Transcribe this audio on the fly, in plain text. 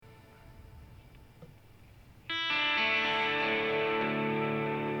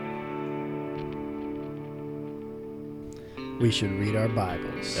we should read our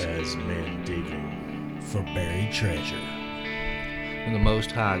Bibles as men digging for buried treasure. When the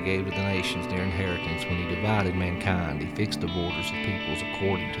Most High gave to the nations their inheritance, when he divided mankind, he fixed the borders of peoples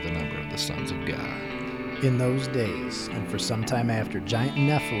according to the number of the sons of God. In those days, and for some time after, giant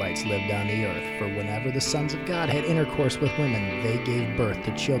Nephilites lived on the earth, for whenever the sons of God had intercourse with women, they gave birth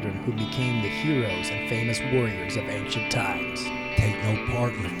to children who became the heroes and famous warriors of ancient times. Take no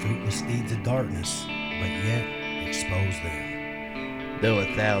part in the fruitless deeds of darkness, but yet expose them. Though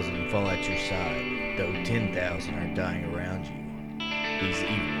 1,000 fall at your side, though 10,000 are dying around you, these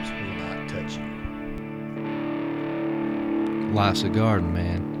evils will not touch you. Life's a garden,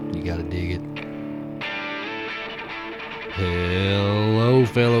 man. You gotta dig it. Hello,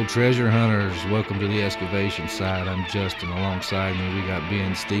 fellow treasure hunters. Welcome to the excavation site. I'm Justin. Alongside me, we got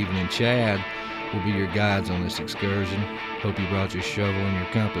Ben, Stephen, and Chad. We'll be your guides on this excursion. Hope you brought your shovel and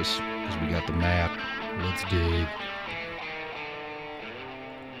your compass, because we got the map. Let's dig.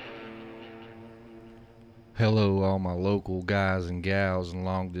 Hello, all my local guys and gals and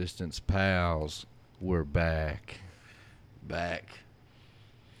long-distance pals. We're back.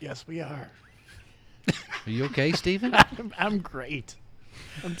 Yes, we are. Are you okay, Stephen? I'm great.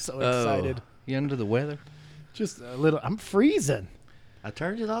 I'm so excited. You under the weather? Just a little. I'm freezing. I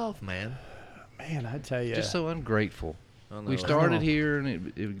turned it off, man. Man, I tell you. Just so ungrateful. I know. We started here,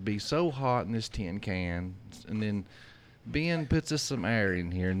 and it would be so hot in this tin can, and then Ben puts us some air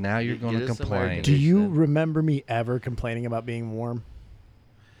in here, and now you're going to Get us some air complain. Do you conditioning. remember me ever complaining about being warm?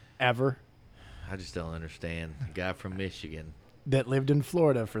 Ever? I just don't understand. A guy from Michigan, That lived in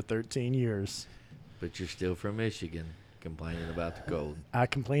Florida for 13 years. but you're still from Michigan, complaining about the cold. I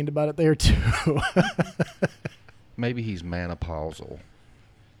complained about it there too. Maybe he's menopausal.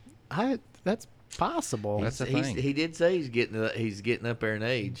 That's possible. That's the He's- thing. He did say he's getting up there in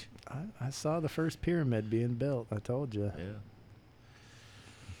age. I saw the first pyramid being built. I told you.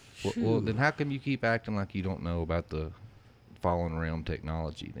 Yeah. Well, then how come you keep acting like you don't know about the fallen realm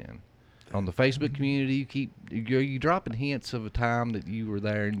technology then? On the Facebook community, you dropping hints of a time that you were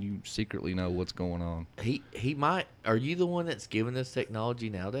there and you secretly know what's going on. He might. Are you the one that's giving us technology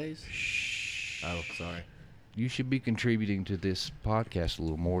nowadays? Shh. Oh, sorry. You should be contributing to this podcast a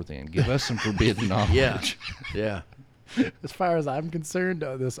little more then. Give us some forbidden knowledge. Yeah. Yeah. As far as I'm concerned,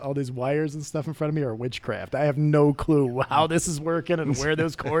 all these wires and stuff in front of me are witchcraft. I have no clue how this is working and where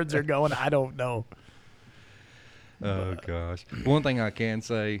those cords are going. I don't know. Oh, gosh. One thing I can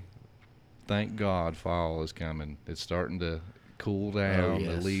say, thank God fall is coming. It's starting to cool down.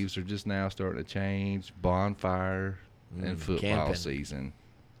 yes. The leaves are just now starting to change. Bonfire and football camping. season.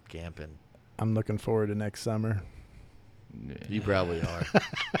 Camping. I'm looking forward to next summer. You probably are.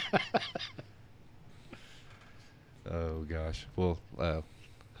 Oh, gosh. Well,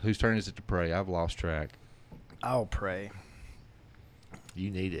 whose turn is it to pray? I've lost track. I'll pray. You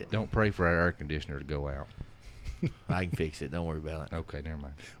need it. Don't pray for our air conditioner to go out. I can fix it. Don't worry about it. Okay, never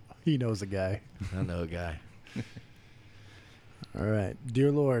mind. He knows a guy. I know a guy. All right.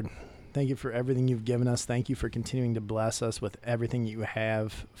 Dear Lord, thank you for everything you've given us. Thank you for continuing to bless us with everything you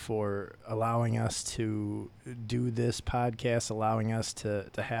have, for allowing us to do this podcast, allowing us to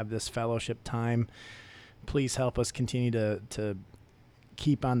have this fellowship time. Please help us continue to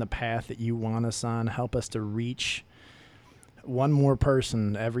keep on the path that you want us on. Help us to reach one more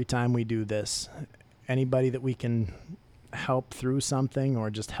person every time we do this. Anybody that we can help through something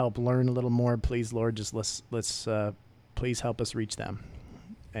or just help learn a little more, please, Lord, just let's please help us reach them.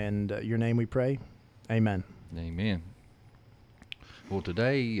 And your name we pray. Amen. Amen. Well,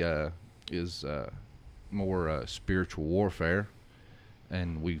 today is more spiritual warfare,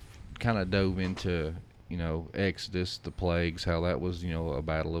 and we've kind of dove into, Exodus, the plagues, how that was, a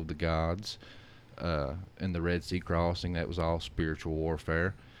battle of the gods, and the Red Sea crossing. That was all spiritual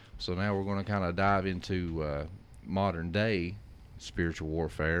warfare. So now we're going to kind of dive into modern day spiritual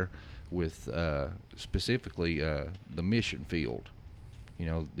warfare with specifically the mission field.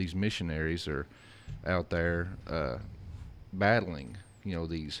 These missionaries are out there battling,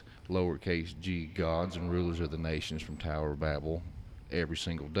 these lowercase g gods and rulers of the nations from Tower of Babel every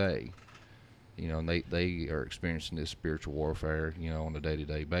single day. And they are experiencing this spiritual warfare, on a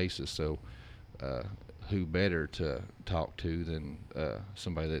day-to-day basis. So who better to talk to than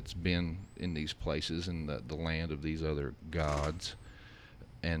somebody that's been in these places in the land of these other gods,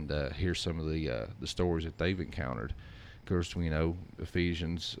 and hear some of the stories that they've encountered. Of course, we know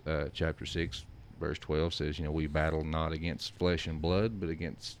Ephesians chapter 6, verse 12 says, we battle not against flesh and blood, but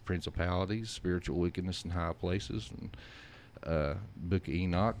against principalities, spiritual wickedness in high places. And Book of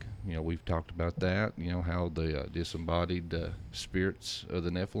Enoch. We've talked about that. How the disembodied spirits of the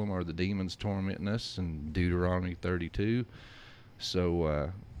Nephilim are the demons tormenting us in Deuteronomy 32.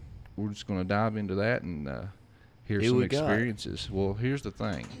 So we're just going to dive into that and hear some experiences. Well, here's the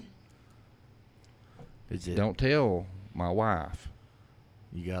thing. Don't tell my wife.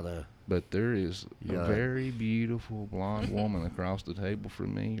 You gotta. But there is a very beautiful blonde woman across the table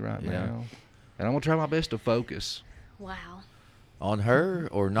from me right now. And I'm going to try my best to focus. Wow. On her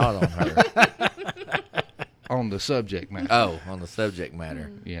or not on her? On the subject matter. Oh, on the subject matter.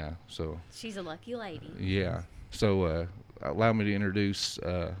 Yeah, so. She's a lucky lady. Yeah. So allow me to introduce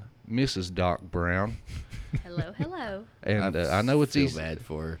Mrs. Doc Brown. Hello, hello. And I know it's easy. Bad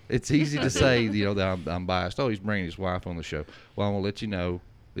for her. It's easy to say, that I'm biased. Oh, he's bringing his wife on the show. Well, I'm going to let you know,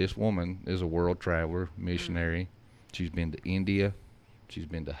 this woman is a world traveler, missionary. She's been to India. She's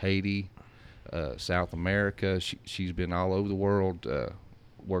been to Haiti, South America. She's been all over the world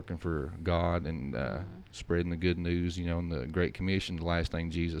working for God and spreading the good news. In the Great Commission, the last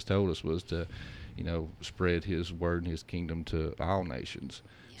thing Jesus told us was to, spread his word and his kingdom to all nations.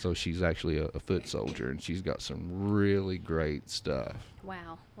 So she's actually a foot soldier, and she's got some really great stuff.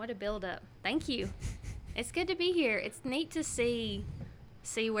 Wow, what a build-up. Thank you. It's good to be here. It's neat to see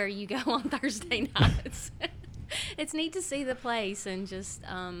where you go on Thursday nights. It's neat to see the place, and just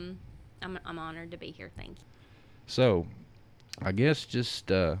I'm honored to be here. Thank you. So, I guess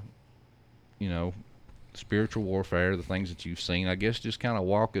just spiritual warfare, the things that you've seen. I guess just kind of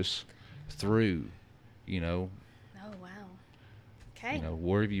walk us through. Oh wow. Okay.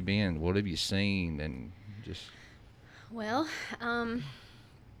 Where have you been? What have you seen? And just. Well,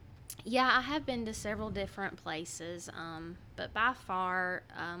 yeah, I have been to several different places, but by far,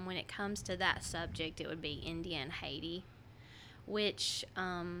 when it comes to that subject, it would be India and Haiti, which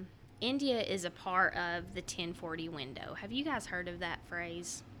India is a part of the 1040 window. Have you guys heard of that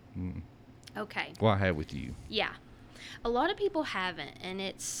phrase? Mm. Okay. Well, I have with you. Yeah. A lot of people haven't, and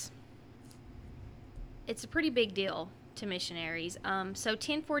it's a pretty big deal to missionaries. So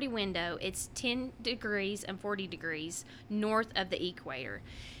 1040 window, it's 10 degrees and 40 degrees north of the equator.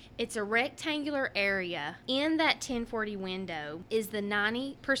 It's a rectangular area. In that 1040 window is the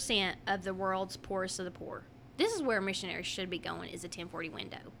 90% of the world's poorest of the poor. This is where missionaries should be going, is a 1040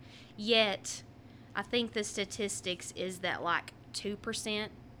 window. Yet, I think the statistics is that like 2%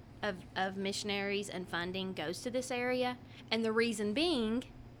 of missionaries and funding goes to this area. And the reason being,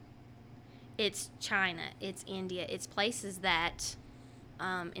 it's China, it's India, it's places that,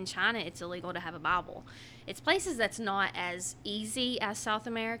 in China, it's illegal to have a Bible. It's places that's not as easy as South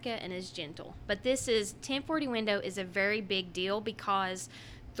America and as gentle. But this is, 1040 window is a very big deal because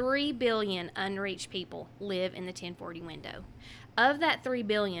 3 billion unreached people live in the 1040 window. Of that 3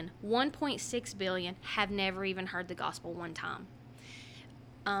 billion, 1.6 billion have never even heard the gospel one time.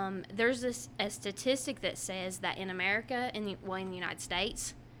 There's a statistic that says that in America, in the United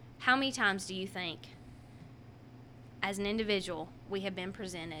States, how many times do you think, as an individual, we have been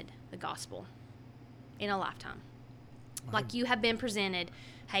presented the gospel in a lifetime? Like you have been presented,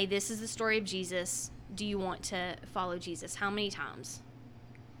 hey, this is the story of Jesus. Do you want to follow Jesus? How many times?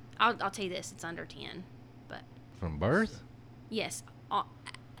 I'll tell you this, it's under 10. But From birth? yes,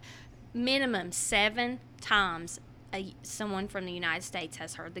 minimum 7 times someone from the United States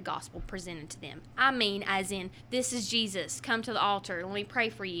has heard the gospel presented to them. I mean, as in, this is Jesus. Come to the altar. Let me pray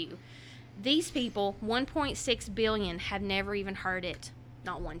for you. These people, 1.6 billion, have never even heard it,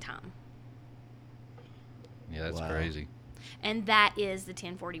 not one time. Yeah, that's Wow. crazy. And that is the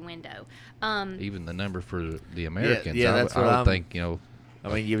 1040 window. Even the number for the Americans, yeah, I that's would what I'm- think, I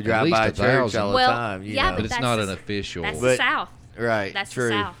mean, you At drive least by a 1,000. church all the Well, time. yeah, but but it's that's not the- an official. That's But- the South. Right. That's true.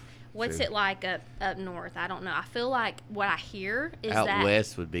 the South. What's True. it like up north? I don't know. I feel like what I hear is Out that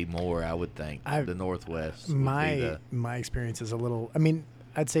west would be more, I would think. The Northwest. Would be My experience is a little. I mean,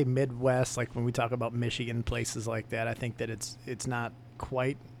 I'd say Midwest. Like when we talk about Michigan, places like that, I think that it's not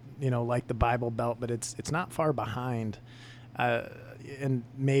quite like the Bible Belt, but it's not far behind. And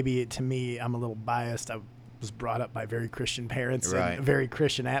maybe to me, I'm a little biased. I was brought up by very Christian parents Right. and a very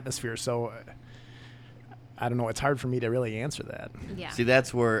Christian atmosphere, so I don't know. It's hard for me to really answer that. yeah. See,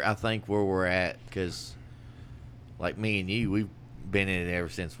 that's where I think where we're at, because like me and you, we've been in it ever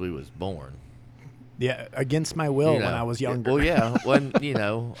since we was born. Yeah, against my will You know. when I was younger. Well, yeah. When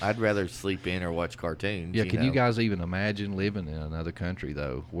I'd rather sleep in or watch cartoons. Yeah, can you know. guys even imagine living in another country,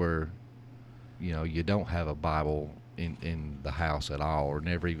 though, where, you don't have a Bible in the house at all, or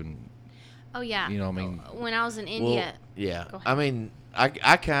never even, Oh yeah. I mean? When I was in Well, India, yeah. Go ahead. I mean, I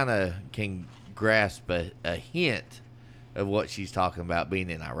kind of can grasp a hint of what she's talking about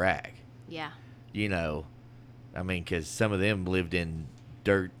being in Iraq. yeah. I mean, because some of them lived in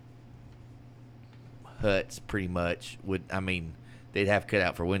dirt huts, pretty much. They'd have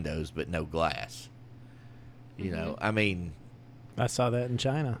cutout for windows, but no glass. You know, I mean, I saw that in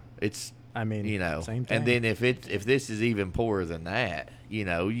China. it's I mean, same thing. and then if this is even poorer than that,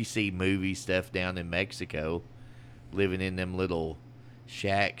 you see movie stuff down in Mexico, living in them little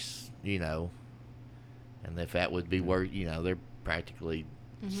shacks, and if that would be worth, they're practically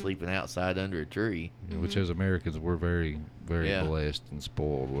sleeping outside under a tree. Which as Americans, we're very, very Yeah. blessed and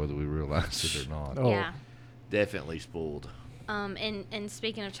spoiled, whether we realize it or not. Oh. Yeah. Definitely spoiled. And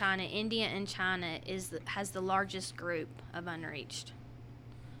speaking of China, India and China has the largest group of unreached.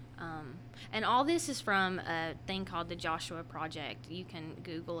 And all this is from a thing called the Joshua Project. You can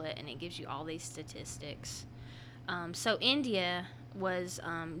Google it, and it gives you all these statistics. So India was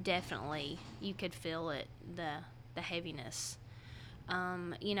definitely, you could feel it, the heaviness.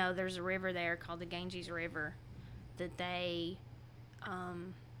 There's a river there called the Ganges River that they,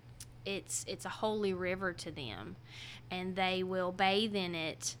 it's a holy river to them, and they will bathe in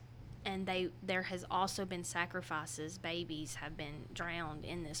it. And there has also been sacrifices. Babies have been drowned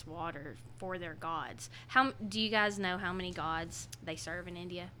in this water for their gods. How do you guys know how many gods they serve in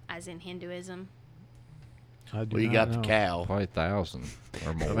India, as in Hinduism? I do Well, you not got know. the cow. Probably 1,000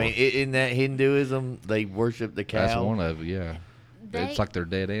 or more. I mean, in that Hinduism, they worship the cow. That's one of it, yeah. They- It's like their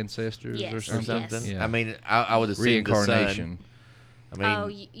dead ancestors Yes, or or something. something. Yeah. I mean, I would assume the Reincarnation. sun. I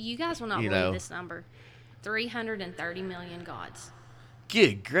mean, You guys will not you believe know. this number: 330 million gods.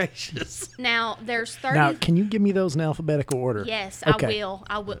 good gracious. Now there's 30. Now, can you give me those in alphabetical order? Yes, Okay. I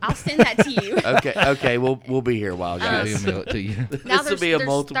will. I'll send that to you. Okay, we'll be here a while, I'll guys. email it to you. Now This will be a there's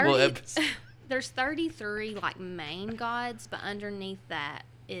multiple 30 episode. There's 33 like main gods, but underneath that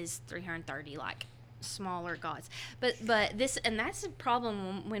is 330 like smaller gods. But that's the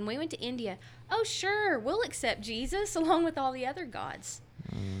problem when we went to India. Oh sure, we'll accept Jesus along with all the other gods.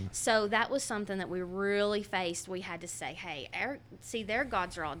 So that was something that we really faced. We had to say, hey, their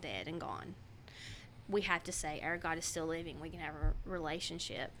gods are all dead and gone. We have to say our God is still living. We can have a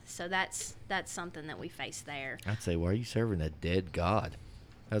relationship. So that's something that we face there. I'd say, why are you serving a dead god?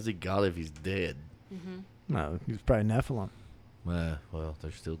 How's he God if he's dead? No, he was probably Nephilim. Well,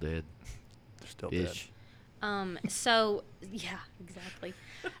 they're still dead. They're still Ish. So yeah, exactly.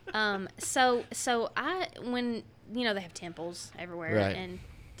 So when they have temples everywhere, Right. and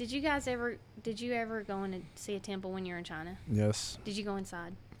did you ever go in and see a temple when you're in China? dead. Yes. Did you go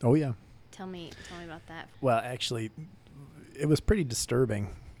inside? Oh yeah. Tell me about that. Well, actually, it was pretty disturbing,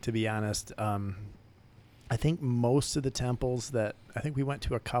 to be honest. I think most of the temples I think we went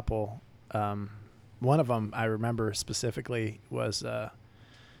to a couple. One of them I remember specifically was the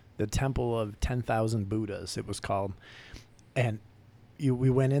Temple of 10,000 Buddhas, it was called. And we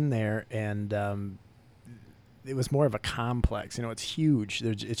went in there, and it was more of a complex. It's huge.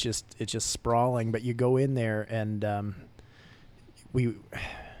 It's just sprawling. But you go in there, and we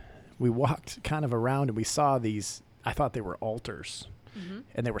walked kind of around, and we saw these. I thought they were altars,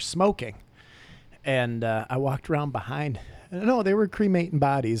 and they were smoking. And I walked around behind. No, they were cremating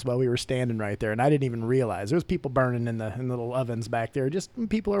bodies while we were standing right there, and I didn't even realize there was people burning in the little ovens back there. Just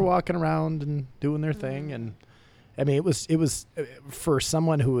people are walking around and doing their thing, and I mean, it was for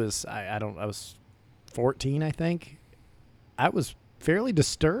someone who was I was 14, I think. I was fairly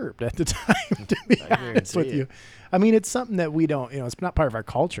disturbed at the time, to be honest with you. I mean, it's something that we don't, it's not part of our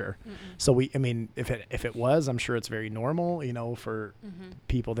culture. So if it was, I'm sure it's very normal, for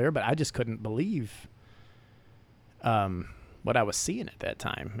people there, but I just couldn't believe what I was seeing at that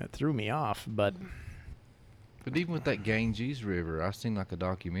time. It threw me off, but But even with that Ganges River, I seen like a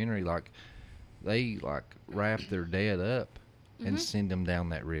documentary, like they like wrap their dead up and send them down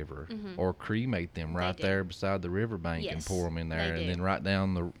that river, or cremate them right do. there beside the riverbank and Yes, pour them in there, they and do. then right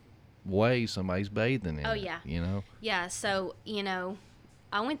down the way somebody's bathing in Oh, it, yeah. Yeah, so,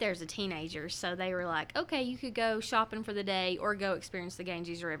 I went there as a teenager, so they were like, okay, you could go shopping for the day or go experience the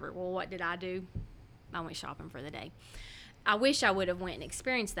Ganges River. Well, what did I do? I went shopping for the day. I wish I would have went and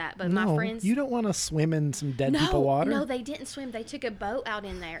experienced that, but my friends... you don't want to swim in some dead people water. No, they didn't swim. They took a boat out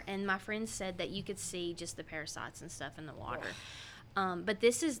in there, and my friends said that you could see just the parasites and stuff in the water. But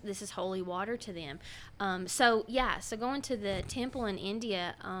this is holy water to them. So going to the temple in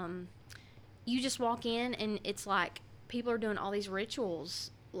India, you just walk in, and it's like people are doing all these rituals,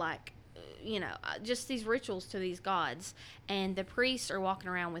 like, just these rituals to these gods, and the priests are walking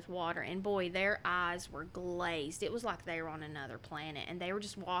around with water, and boy, their eyes were glazed. It was like they were on another planet, and they were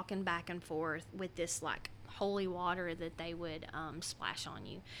just walking back and forth with this like holy water that they would splash on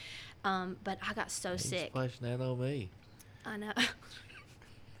you. But I got so sick. Splashing that on me. I know.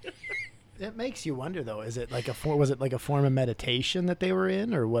 It makes you wonder, though. Is it like was it like a form of meditation that they were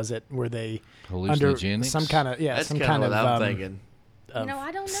in, or were they under Hallucinogenics? some kind of That's some kinda kind what of I'm thinking. of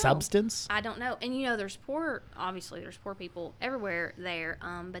I don't know. substance? I don't know. And there's obviously there's poor people everywhere there,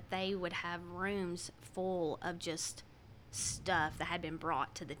 but they would have rooms full of just stuff that had been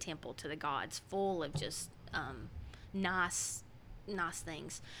brought to the temple, to the gods, full of just nice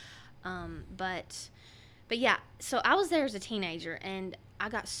things. But yeah, so I was there as a teenager, and I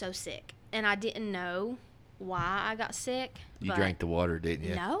got so sick, and I didn't know why I got sick. You drank the water, didn't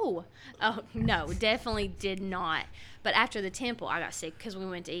you? No. Oh, no, definitely did not. But after the temple, I got sick because we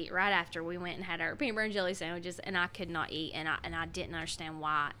went to eat. Right after, we went and had our peanut butter and jelly sandwiches, and I could not eat, and I didn't understand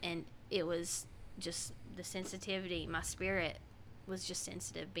why. And it was just the sensitivity. My spirit was just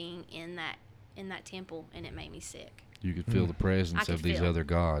sensitive being in that temple, and it made me sick. You could feel the presence could of these feel. other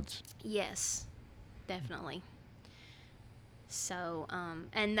gods. Yes, definitely. So,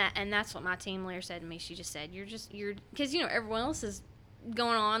 and that's what my team leader said to me. She just said, you're, because, everyone else is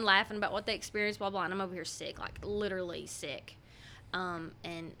going on laughing about what they experienced, blah, blah, and I'm over here sick, like literally sick. And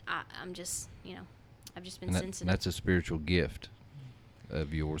I'm just, I've just been And sensitive. that's a spiritual gift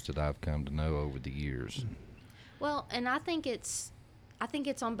of yours that I've come to know over the years. Well, and I think it's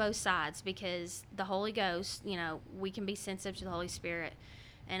on both sides, because the Holy Ghost, we can be sensitive to the Holy Spirit.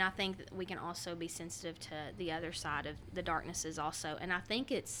 And I think that we can also be sensitive to the other side of the darknesses also. And I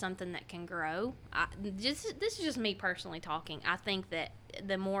think it's something that can grow. This is just me personally talking. I think that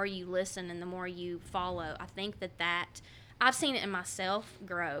the more you listen and the more you follow, I think that I've seen it in myself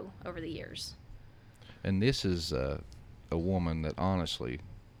grow over the years. And this is a woman that honestly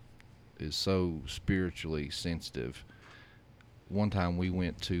is so spiritually sensitive. One time we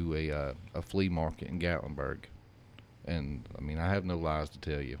went to a flea market in Gatlinburg. And, I have no lies to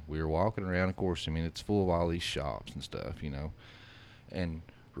tell you. We were walking around, of course, it's full of all these shops and stuff, And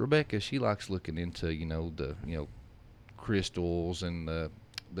Rebecca, she likes looking into, the crystals and the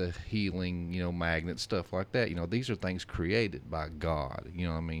healing, magnets, stuff like that. These are things created by God,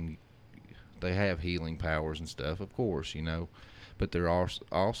 They have healing powers and stuff, of course, But there are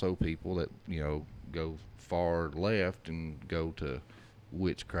also people that, go far left and go to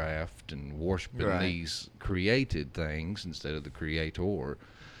witchcraft and worshiping these created things instead of the creator.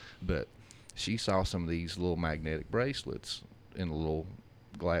 But she saw some of these little magnetic bracelets in a little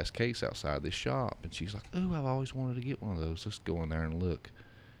glass case outside this shop, and she's like, "Oh, I've always wanted to get one of those. Let's go in there and look."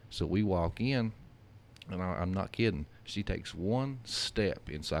 So we walk in, and I'm not kidding. She takes one step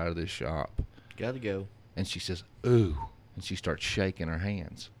inside of this shop. Gotta go. And she says, "Ooh," and she starts shaking her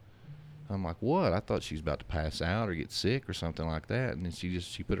hands. I'm like, "What?" I thought she was about to pass out or get sick or something like that. And then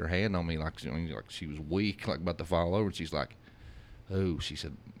she put her hand on me like she was weak, like about to fall over. And she's like, "Oh," she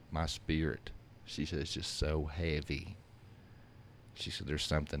said, "my spirit." She said, "It's just so heavy." She said, "There's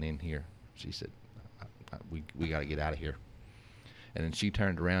something in here." She said, we got to get out of here. And then she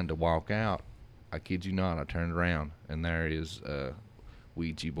turned around to walk out. I kid you not, I turned around, and there is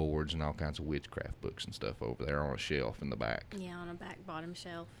Ouija boards and all kinds of witchcraft books and stuff over there on a shelf in the back. Yeah, on a bottom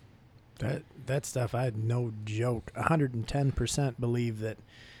shelf. That stuff, I had no joke. 110% believe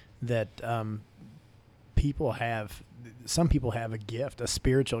that some people have a gift, a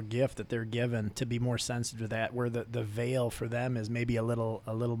spiritual gift that they're given to be more sensitive to that, where the veil for them is maybe a little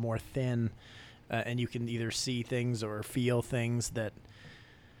more thin, and you can either see things or feel things that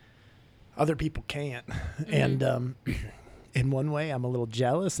other people can't. Mm-hmm. And in one way, I'm a little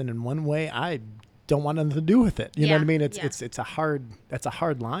jealous, and in one way, I don't want nothing to do with it. You know what I mean? That's a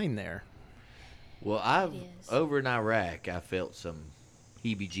hard line there. Well, over in Iraq, I felt some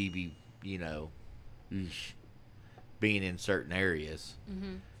heebie-jeebie, being in certain areas,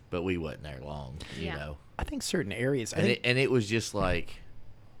 but we wasn't there long, you know. I think certain areas, and it was just like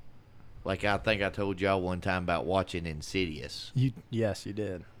I think I told y'all one time about watching Insidious. Yes, you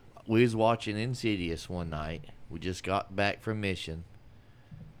did. We was watching Insidious one night. We just got back from mission.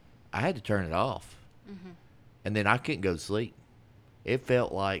 I had to turn it off, and then I couldn't go to sleep. It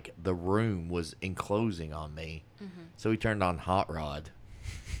felt like the room was enclosing on me. So we turned on Hot Rod,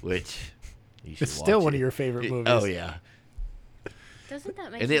 which you should it's still watch one it. of your favorite movies. Oh, yeah. Doesn't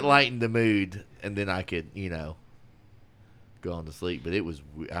that make And it lightened the mood, and then I could, go on to sleep. But it was,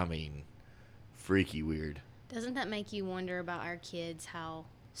 freaky weird. Doesn't that make you wonder about our kids, how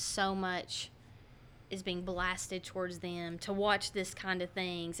so much is being blasted towards them to watch this kind of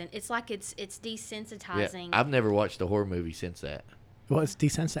things, and it's like it's desensitizing. Yeah, I've never watched a horror movie since that. Well, it's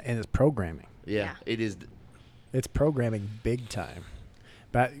desensitizing, and it's programming. Yeah, it is. It's programming big time.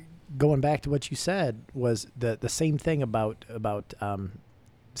 But going back to what you said was the same thing about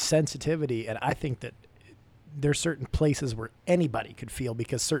sensitivity, and I think that there's certain places where anybody could feel,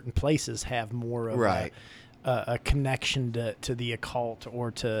 because certain places have more of Right. a connection to the occult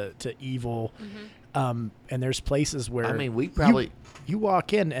or to evil. And there's places where I mean, we probably you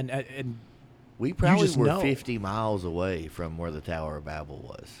walk in and we probably just were know. 50 miles away from where the Tower of Babel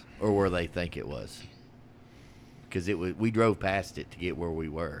was, or where they think it was, because we drove past it to get where we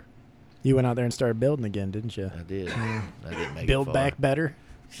were. you went out there and started building again, didn't you? I did. I didn't make it Build far. back better.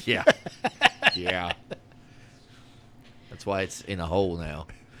 Yeah. Yeah. That's why it's in a hole now.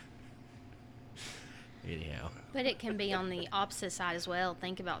 Anyhow. But it can be on the opposite side as well.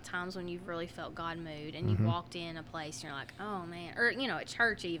 Think about times when you've really felt God moved and you've walked in a place and you're like, oh man, or at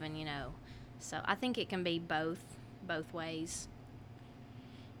church even, So I think it can be both ways.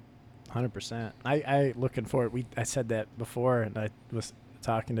 100%. I looking forward. I said that before, and I was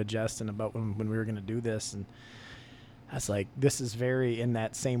talking to Justin about when we were going to do this, and I was like, this is very in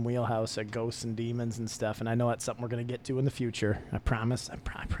that same wheelhouse of ghosts and demons and stuff, and I know that's something we're going to get to in the future. I promise. I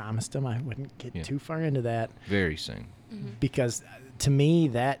promised him I wouldn't get too far into that, Very soon. because to me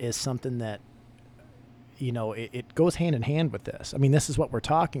that is something that it goes hand in hand with this. I mean, this is what we're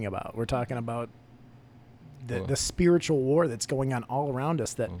talking about. We're talking about the spiritual war that's going on all around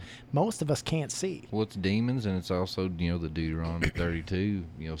us that most of us can't see. Well, it's demons, and it's also the Deuteronomy 32.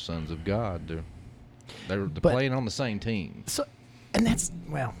 Sons of God. They're But- playing on the same team. So, and that's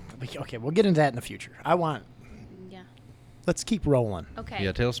okay. We'll get into that in the future. Yeah. Let's keep rolling. Okay.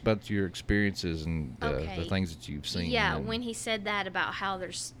 Yeah, tell us about your experiences and the Okay. things that you've seen. Yeah, and- when he said that about how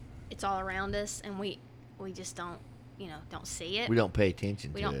it's all around us and we just don't see it. We don't pay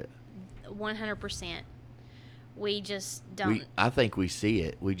attention We to don't- it. 100%. We just don't. I think we see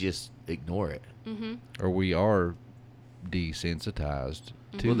it. We just ignore it. or we are desensitized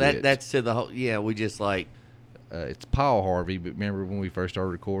to Well, it. that's to the whole. Yeah, we just like. It's Paul Harvey, but remember when we first started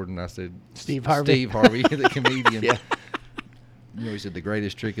recording, I said Steve Harvey. Steve Harvey, the comedian. Yeah. He said the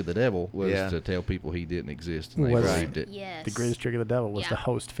greatest trick of the devil was Yeah. to tell people he didn't exist, and they Was- believed it. Yes. The greatest trick of the devil was Yeah. to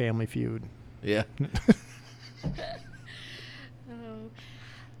host Family Feud. Yeah.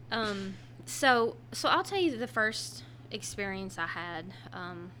 So I'll tell you the first experience I had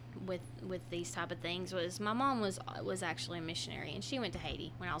with these type of things was my mom was actually a missionary, and she went to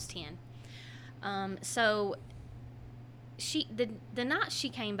Haiti when I was 10. So the night she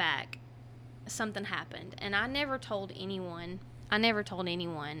came back, something happened, and I never told anyone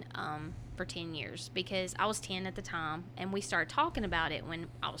for 10 years, because I was 10 at the time, and we started talking about it when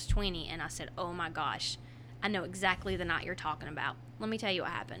I was 20, and I said, oh my gosh, I know exactly the night you're talking about. Let me tell you what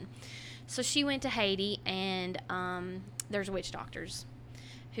happened. So she went to Haiti, and there's witch doctors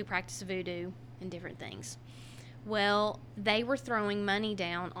who practice voodoo and different things. Well, they were throwing money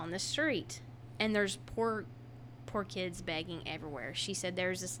down on the street, and there's poor kids begging everywhere. She said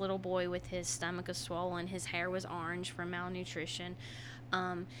there's this little boy with his stomach was swollen, his hair was orange from malnutrition,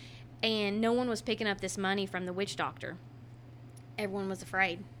 and no one was picking up this money from the witch doctor. Everyone was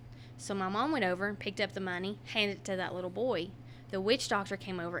afraid. So my mom went over and picked up the money, handed it to that little boy. The witch doctor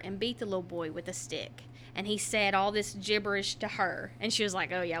came over and beat the little boy with a stick. And he said all this gibberish to her. And she was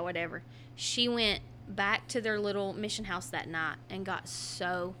like, oh, yeah, whatever. She went back to their little mission house that night and got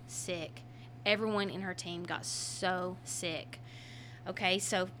so sick. Everyone in her team got so sick. Okay,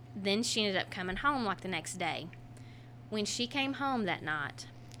 so then she ended up coming home like the next day. When she came home that night,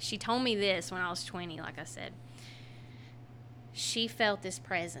 she told me this when I was 20, like I said. She felt this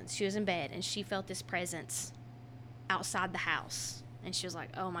presence. She was in bed, and she felt this presence outside the house. And she was like,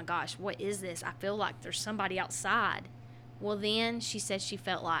 oh my gosh, what is this? I feel like there's somebody outside. Well, then she said she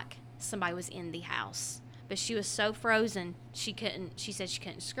felt like somebody was in the house. But she was so frozen, she said she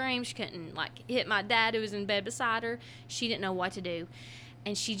couldn't scream. She couldn't, hit my dad who was in bed beside her. She didn't know what to do.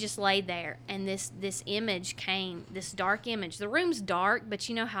 And she just laid there, and this image came, this dark image. The room's dark, but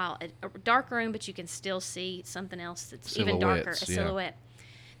you know how a dark room, but you can still see something else that's even darker, a Silhouettes, yeah. silhouette.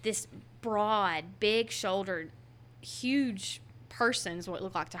 This broad, big-shouldered, huge person is what it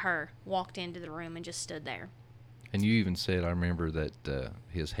looked like to her, walked into the room and just stood there. And you even said, I remember that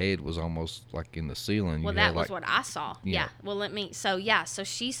his head was almost like in the ceiling. Well, You that had, was what I saw. Yeah. Yeah. Well, so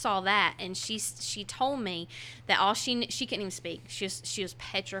she saw that, and she told me that all she couldn't even speak. She was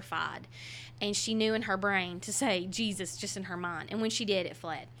petrified, and she knew in her brain to say Jesus just in her mind. And when she did, it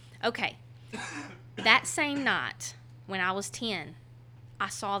fled. Okay. That same night, when I was 10, I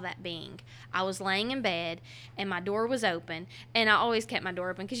saw that being. I was laying in bed, and my door was open, and I always kept my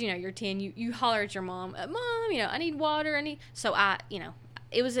door open because, you're 10, you holler at your mom, Mom, I need water, so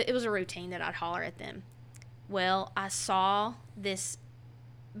it was a routine that I'd holler at them. Well, I saw this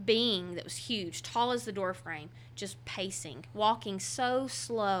being that was huge, tall as the door frame, just pacing, walking so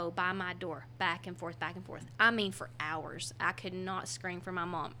slow by my door, back and forth, back and forth. I mean, for hours. I could not scream for my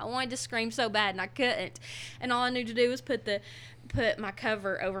mom. I wanted to scream so bad, and I couldn't. And all I knew to do was put my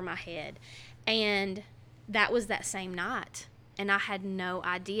cover over my head. And that was that same night. And I had no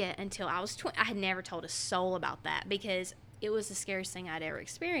idea until I was 20. I had never told a soul about that because it was the scariest thing I'd ever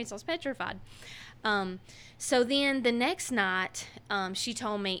experienced. I was petrified. So then the next night, she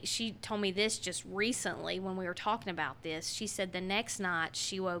told me this just recently when we were talking about this. She said the next night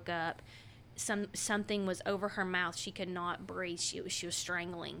she woke up, something was over her mouth. She could not breathe. She was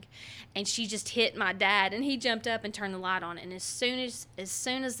strangling, and she just hit my dad, and he jumped up and turned the light on. And as soon as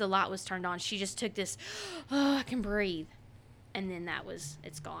the light was turned on, she just took this, oh, I can breathe, and then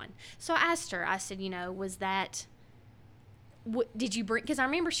it's gone. So I asked her. I said, was that? What did you bring? Because I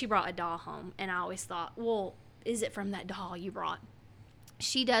remember she brought a doll home, and I always thought, well, is it from that doll you brought?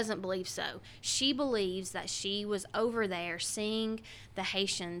 She doesn't believe so. She believes that she was over there seeing the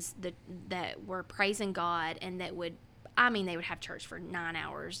Haitians that were praising God, and they would have church for 9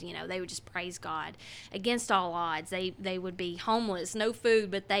 hours. They would just praise God against all odds. They would be homeless, no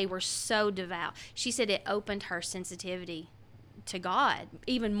food, but they were so devout. She said it opened her sensitivity to God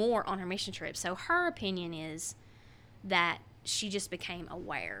even more on her mission trip. So her opinion is that she just became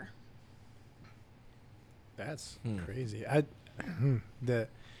aware. That's crazy.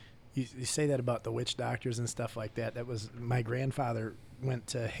 You say that about the witch doctors and stuff like that. That was my grandfather went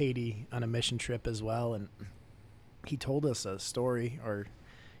to Haiti on a mission trip as well, and he told us a story, or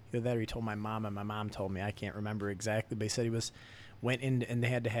either that or he told my mom, and my mom told me. I can't remember exactly, but he said went in and they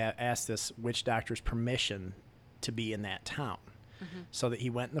had to ask this witch doctor's permission to be in that town. So that he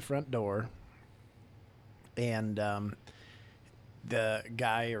went in the front door, and the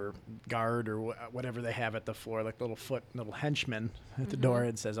guy or guard or whatever they have at the floor, like little henchman at the door,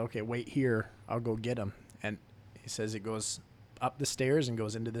 and says, okay, wait here, I'll go get him. And he says it goes up the stairs and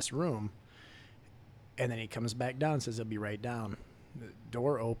goes into this room, and then he comes back down and says he'll be right down. The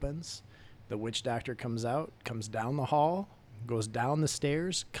door opens, the witch doctor comes out, comes down the hall, goes down the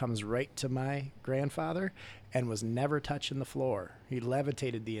stairs, comes right to my grandfather, and was never touching the floor. He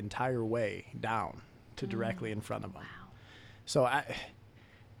levitated the entire way down to directly in front of him. Wow. So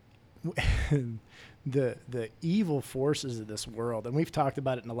the evil forces of this world, and we've talked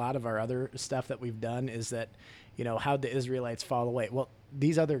about it in a lot of our other stuff that we've done, is that, how'd the Israelites fall away? Well,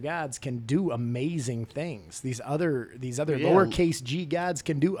 these other gods can do amazing things. These other lowercase g gods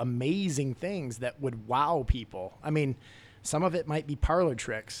can do amazing things that would wow people. I mean, some of it might be parlor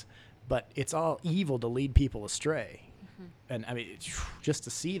tricks, but it's all evil to lead people astray. And I mean, just to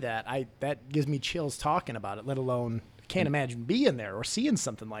see that gives me chills talking about it, let alone can't imagine being there or seeing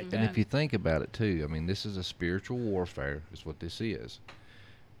something like that. And if you think about it too, I mean, this is a spiritual warfare is what this is.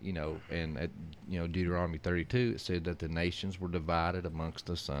 And at Deuteronomy 32, it said that the nations were divided amongst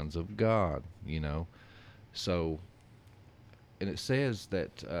the sons of God, So, and it says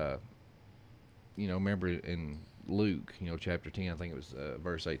that, remember in Luke, chapter 10, I think it was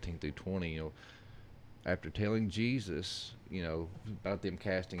verse 18 through 20, after telling Jesus, about them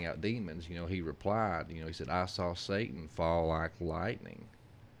casting out demons, he replied, he said, I saw Satan fall like lightning.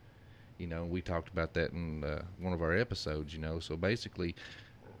 We talked about that in one of our episodes, So basically,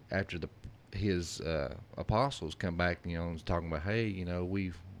 after his apostles come back, and talking about, hey,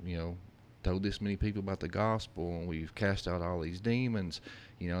 we've, told this many people about the gospel, and we've cast out all these demons,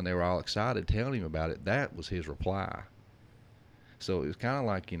 and they were all excited telling him about it. That was his reply. So it was kind of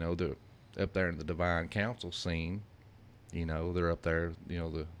like, they're up there in the divine council scene, they're up there,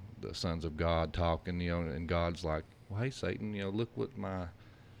 the sons of God talking, and God's like, well, hey, Satan, look what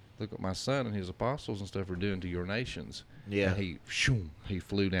my son and his apostles and stuff are doing to your nations. Yeah. And he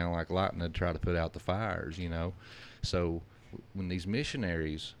flew down like lightning to try to put out the fires, So when these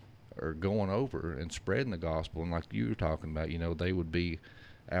missionaries are going over and spreading the gospel, and like you were talking about, they would be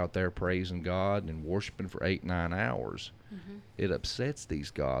out there praising God and worshiping for 8-9 hours. It upsets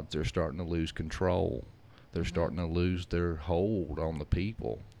these gods. They're starting to lose control. They're starting to lose their hold on the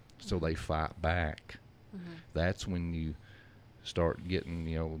people, so they fight back. That's when you start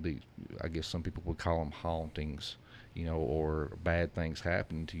getting, I guess some people would call them hauntings, or bad things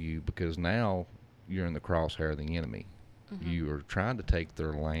happen to you, because now you're in the crosshair of the enemy. You are trying to take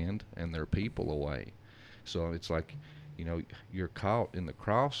their land and their people away. So it's like, you're caught in the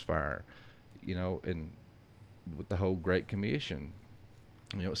crossfire, and with the whole Great Commission,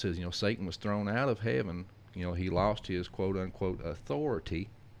 it says, Satan was thrown out of heaven. He lost his quote unquote authority,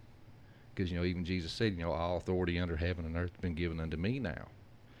 because, even Jesus said, all authority under heaven and earth has been given unto me now,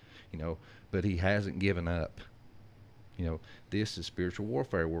 but he hasn't given up. This is spiritual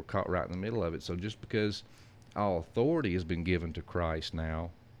warfare. We're caught right in the middle of it. So just because all authority has been given to Christ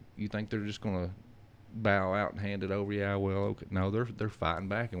now, you think they're just going to bow out and hand it over? Yeah, well, okay. No, they're fighting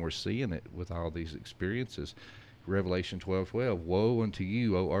back, and we're seeing it with all these experiences. Revelation 12:12, woe unto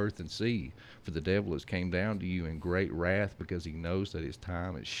you, O earth and sea, for the devil has came down to you in great wrath, because he knows that his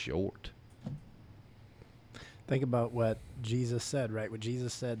time is short. Think about what Jesus said, right? What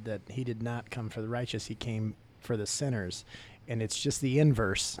Jesus said, that he did not come for the righteous, he came for the sinners. And it's just the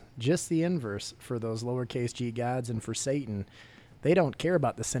inverse for those lowercase g gods and for Satan. They don't care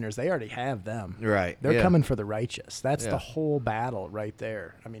about the sinners. They already have them. Right. They're yeah. coming for the righteous. That's Yeah. the whole battle right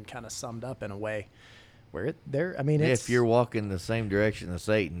there. I mean, kind of summed up in a way where If you're walking the same direction as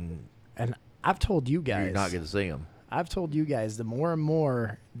Satan, and I've told you guys, you're not going to see him. I've told you guys, the more and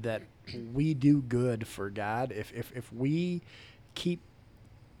more that we do good for God, if we keep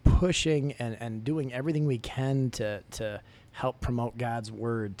pushing and doing everything we can to help promote God's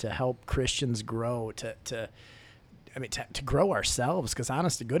word, to help Christians grow, to grow ourselves, because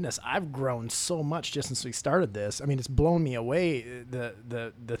honest to goodness, I've grown so much just since we started this. I mean, it's blown me away,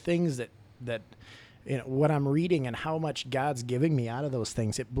 the things that what I'm reading and how much God's giving me out of those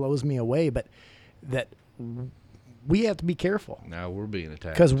things. It blows me away, but that we have to be careful. Now we're being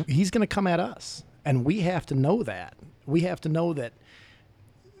attacked. Because he's going to come at us, and we have to know that. We have to know that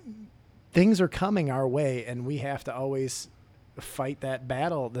things are coming our way, and we have to always fight that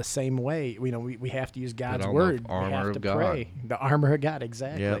battle the same way. We have to use God's word. The armor we have of to God. pray. The armor of God,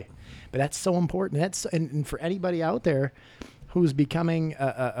 exactly. Yep. But that's so important. And for anybody out there who's becoming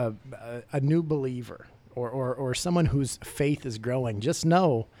a new believer or someone whose faith is growing, just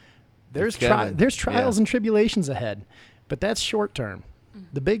know there's trials and tribulations ahead, but that's short term.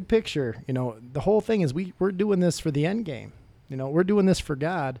 The big picture, the whole thing is we're doing this for the end game. We're doing this for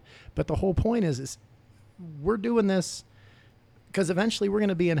God, but the whole point is we're doing this because eventually we're going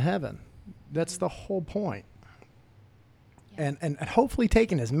to be in heaven. That's the whole point. Yeah. And hopefully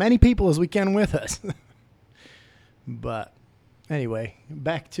taking as many people as we can with us. But anyway,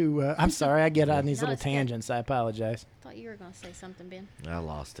 back to, I'm sorry, I get on these No, little it's good. tangents. I apologize. I thought you were going to say something, Ben. I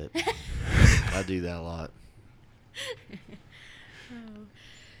lost it. I do that a lot.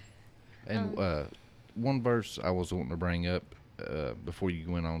 And one verse I was wanting to bring up before you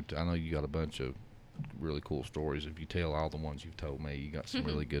went on, I know you got a bunch of really cool stories. If you tell all the ones you've told me, you got some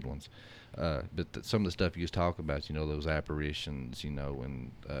really good ones. But some of the stuff you just talk about, those apparitions,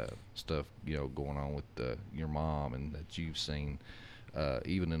 and stuff, going on with your mom and that you've seen.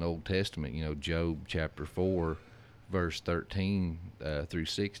 Even in Old Testament, Job chapter 4, verse 13 through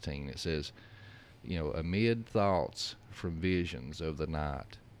 16, it says, amid thoughts from visions of the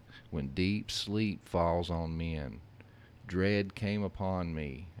night, when deep sleep falls on men, dread came upon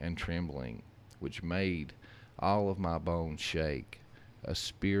me and trembling, which made all of my bones shake. A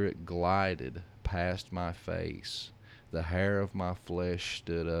spirit glided past my face. The hair of my flesh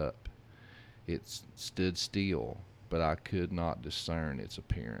stood up. It stood still, but I could not discern its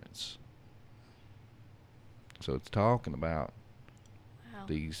appearance. So it's talking about Wow.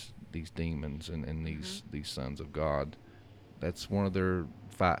 these demons and these sons of God. That's one of their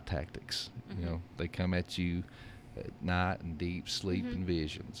fight tactics. They come at you at night in deep sleep and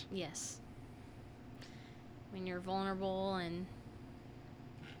visions. Yes. When you're vulnerable, and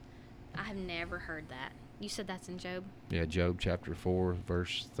I have never heard that. You said that's in Job? Yeah, Job chapter 4,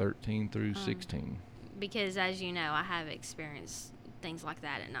 verse 13 through 16. Because as you know, I have experienced things like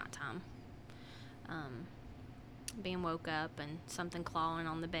that at nighttime. Being woke up and something clawing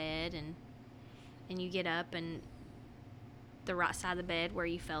on the bed, and you get up and the right side of the bed where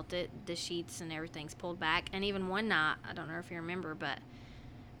you felt it, the sheets and everything's pulled back. And even one night, I don't know if you remember, but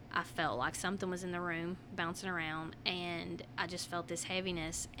I felt like something was in the room bouncing around, and I just felt this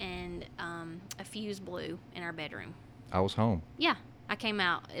heaviness, and a fuse blew in our bedroom. I was home. Yeah, I came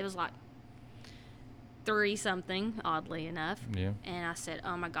out. It was like 3-something, oddly enough. Yeah. And I said,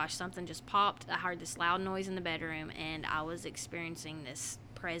 oh my gosh, something just popped. I heard this loud noise in the bedroom, and I was experiencing this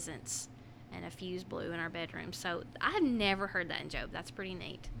presence, and a fuse blew in our bedroom. So I have never heard that in Job. That's pretty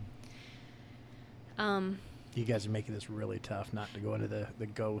neat. You guys are making this really tough not to go into the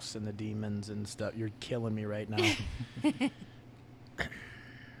ghosts and the demons and stuff. You're killing me right now.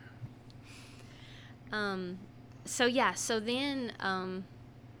 So yeah,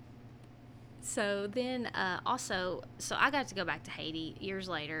 also, I got to go back to Haiti years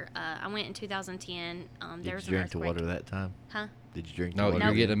later. I went in 2010. There was Did you an drink the earthquake. water that time? Huh? Did you drink the No, water? you're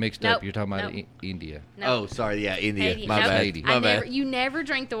Nope. getting it mixed up. Nope. You're talking about Nope. India. No. Oh, sorry. Yeah, India. Haiti. My Nope. bad. Haiti. My bad. You never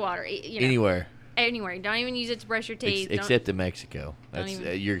drink the water. Anywhere. Anywhere. Don't even use it to brush your teeth. Don't- Except in Mexico. don't That's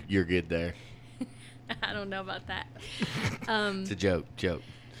even- you're good there. I don't know about that. It's a joke.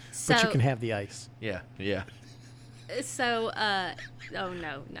 So, But you can have the ice. Yeah. oh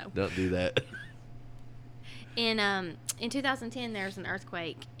no. Don't do that. In 2010, there was an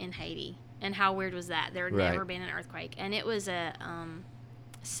earthquake in Haiti, and how weird was that? There had Right. never been an earthquake, and it was a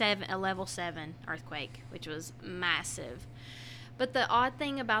level 7 earthquake, which was massive. But the odd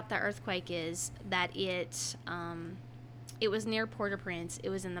thing about the earthquake is that it was near Port-au-Prince. It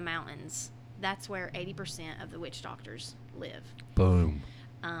was in the mountains. That's where 80% of the witch doctors live. Boom.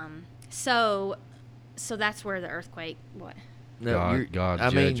 So that's where the earthquake. What? No, you're- God's I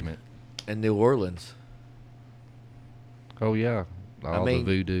mean, judgment. in New Orleans. Oh yeah, all mean, the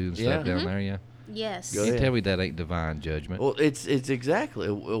voodoo and yeah. stuff down there. Yeah. Yes. Go You ahead. tell me that ain't divine judgment. Well, it's exactly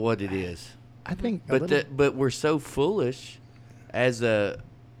what it is. I think But we're so foolish as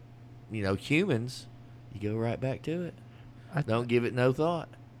humans. You go right back to it. Don't give it no thought.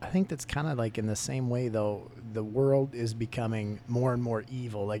 I think that's kind of like in the same way, though. The world is becoming more and more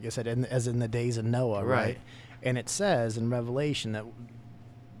evil, like I said, as in the days of Noah, right? Right. And it says in Revelation that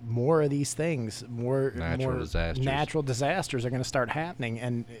more of these things, more natural disasters are going to start happening.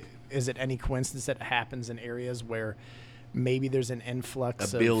 And is it any coincidence that it happens in areas where maybe there's an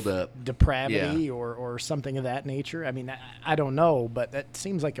influx A of buildup. depravity or something of that nature? I mean, I don't know, but that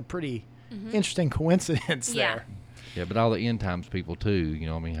seems like a pretty interesting coincidence Yeah. there. Yeah, but all the end times people too. You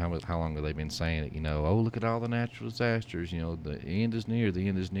know, I mean, how long have they been saying it? You know, oh, look at all the natural disasters. You know, the end is near. The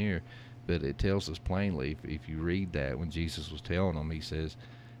end is near. But it tells us plainly, if you read that, when Jesus was telling them, he says,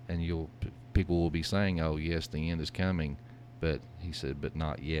 and people will be saying, oh yes, the end is coming, but he said, but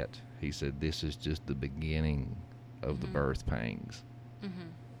not yet. He said, this is just the beginning of the birth pangs.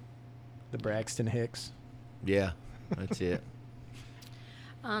 The Braxton Hicks. Yeah, that's it.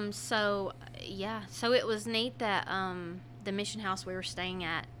 So it was neat that the mission house we were staying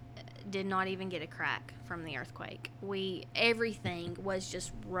at did not even get a crack from the earthquake. Everything was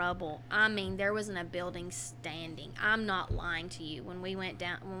just rubble. I mean, there wasn't a building standing. I'm not lying to you. When we went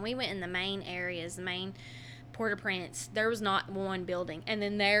in the main areas, the main Port-au-Prince, there was not one building, and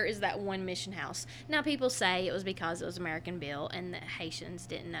then there is that one mission house. Now people say it was because it was American built and the Haitians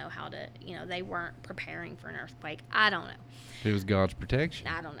didn't know how to, they weren't preparing for an earthquake. I don't know. It was God's protection.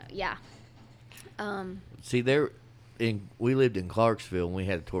 I don't know. Yeah. See, we lived in Clarksville and we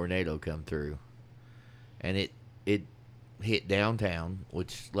had a tornado come through, and it hit downtown,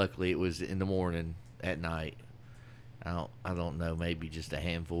 which luckily it was in the morning. At night, I don't know, maybe just a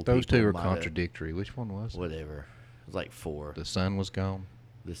handful of Those people two are might have- contradictory. Which one was it? Whatever. It was like 4. The sun was gone.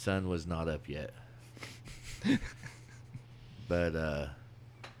 The sun was not up yet. But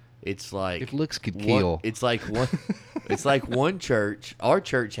it's like If looks could kill. It's like one church. Our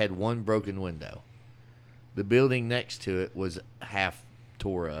church had one broken window. The building next to it was half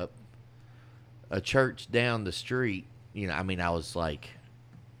tore up. A church down the street, I was like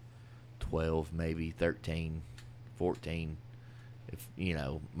 12, maybe 13, 14. If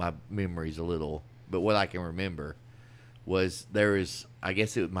my memory's a little, but what I can remember was I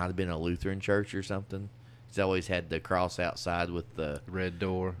guess it might have been a Lutheran church or something. It's always had the cross outside with the Red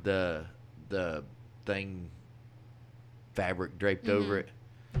door. the thing fabric draped over it.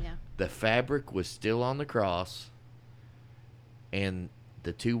 Yeah. The fabric was still on the cross, and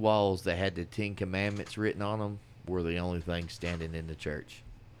the 2 walls that had the 10 Commandments written on them were the only thing standing in the church.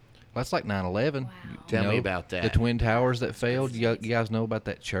 That's like 9/11. Wow. Tell me about that. The Twin Towers that failed. You guys know about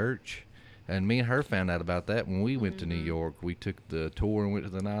that church? And me and her found out about that when we went to New York. We took the tour and went to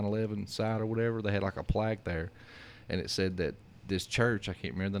the 9/11 site or whatever. They had like a plaque there, and it said that this church, I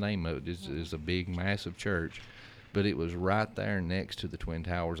can't remember the name of it, is a big, massive church, but it was right there next to the Twin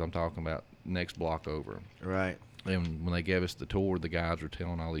Towers. I'm talking about next block over. Right. And when they gave us the tour, the guys were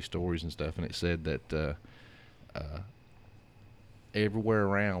telling all these stories and stuff, and it said that everywhere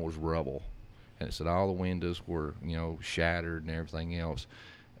around was rubble, and it said all the windows were shattered and everything else.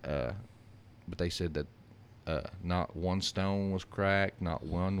 But they said that not one stone was cracked, not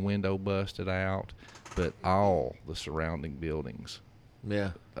one window busted out, but all the surrounding buildings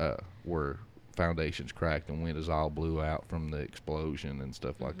Yeah. were foundations cracked and windows all blew out from the explosion and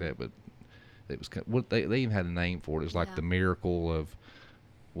stuff like that. But it was they even had a name for it. It's like Yeah. the miracle of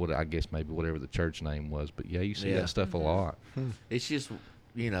what I guess maybe whatever the church name was. But yeah, you see Yeah. that stuff a lot. It's just,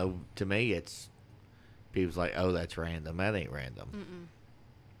 to me, it's people's like, oh, that's random. That ain't random.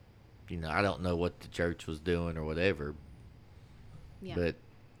 I don't know what the church was doing or whatever, Yeah. but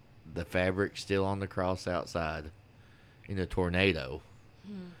the fabric's still on the cross outside in a tornado.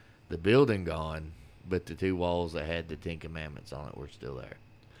 The building gone, but the 2 walls that had the 10 Commandments on it were still there.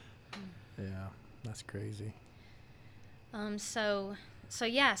 Yeah, that's crazy. So So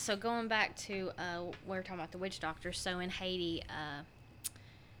yeah, so going back to we were talking about the witch doctors. So in Haiti,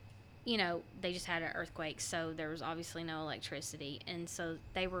 you know, they just had an earthquake, so there was obviously no electricity, and so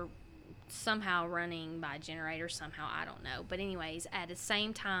they were somehow running by generators somehow, I don't know. But anyways, at the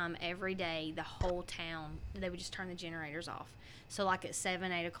same time every day, the whole town, they would just turn the generators off. So like at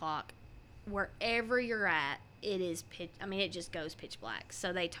 7-8 o'clock, wherever you're at, it is pitch, I mean, it just goes pitch black.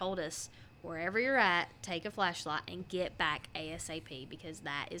 So they told us, wherever you're at, take a flashlight and get back ASAP, because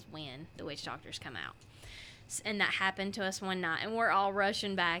that is when the witch doctors come out. And that happened to us one night, and we're all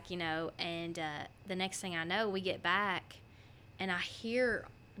rushing back, you know, and the next thing I know, we get back and I hear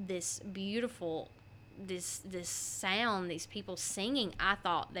this beautiful this sound, these people singing. I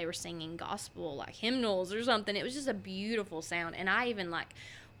thought they were singing gospel, like hymnals or something. It was just a beautiful sound. And I even like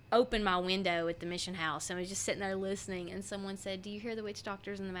opened my window at the mission house and was just sitting there listening, and someone said, "Do you hear the witch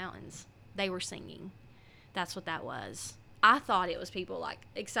doctors in the mountains?" They were singing. That's what that was. I thought it was people like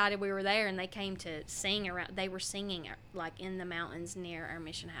excited we were there and they came to sing around. They were singing like in the mountains near our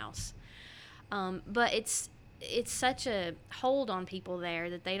mission house. But it's such a hold on people there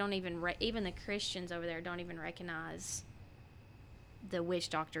that they don't even even the Christians over there don't even recognize the witch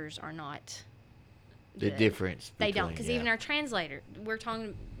doctors are not the difference. They don't, because even our translator,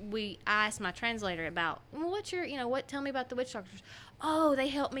 I asked my translator about, well, what's your, tell me about the witch doctors. Oh, they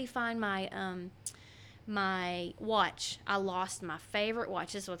helped me find my my watch. I lost my favorite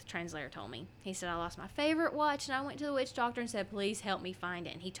watch. This is what the translator told me. He said, I lost my favorite watch, and I went to the witch doctor and said, please help me find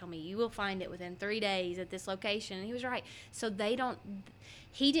it. And he told me, you will find it within 3 days at this location. And he was right. So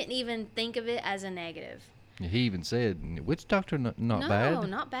he didn't even think of it as a negative. He even said, witch doctor, not bad. No,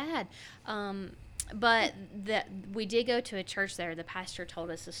 not bad. But we did go to a church there. The pastor told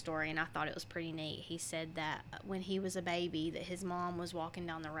us a story, and I thought it was pretty neat. He said that when he was a baby, that his mom was walking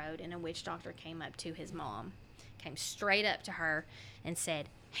down the road, and a witch doctor came up to his mom, came straight up to her, and said,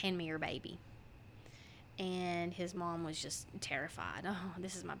 hand me your baby. And his mom was just terrified. Oh,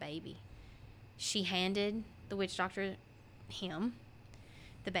 this is my baby. She handed the witch doctor him,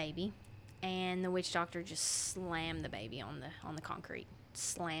 the baby, and the witch doctor just slammed the baby on the concrete,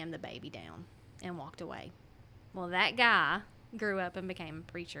 slammed the baby down, and walked away. Well, that guy grew up and became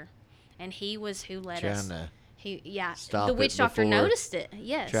a preacher, and he was who led us. The witch doctor noticed it.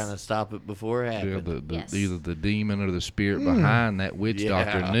 Yes, trying to stop it before it happened. Yes. Either the demon or the spirit behind that witch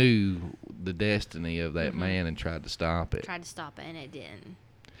doctor knew the destiny of that man and tried to stop it. And it didn't.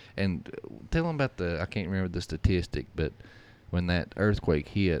 And tell them about I can't remember the statistic, but when that earthquake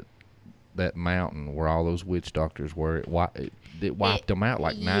hit that mountain where all those witch doctors were, it wiped them out,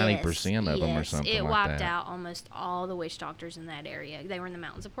 like 90% of them or something like that. It wiped out almost all the witch doctors in that area. They were in the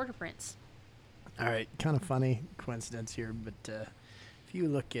mountains of Port-au-Prince. All right, kind of funny coincidence here, but if you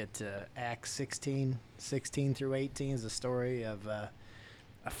look at Acts 16 through 18 is a story of a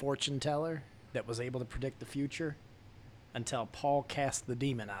fortune teller that was able to predict the future until Paul cast the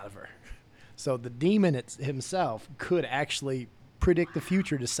demon out of her. So the demon himself could actually predict the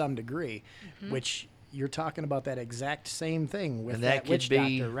future to some degree, which you're talking about that exact same thing with that witch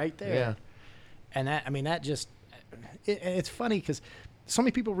doctor right there. Yeah. And that just, it's funny because so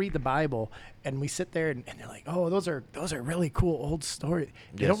many people read the Bible and we sit there and they're like, oh, those are really cool old stories.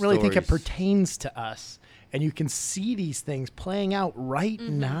 They don't really think it pertains to us. And you can see these things playing out right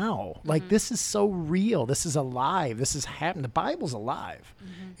now. Like, this is so real. This is alive. This is happening. The Bible's alive.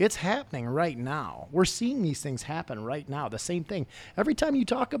 It's happening right now. We're seeing these things happen right now. The same thing. Every time you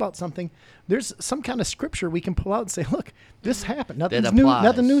talk about something, there's some kind of scripture we can pull out and say, look, this happened.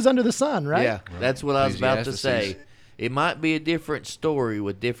 Nothing news under the sun, right? Yeah, that's what I was about to say. It might be a different story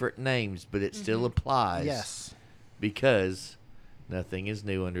with different names, but it still applies. Yes. Because nothing is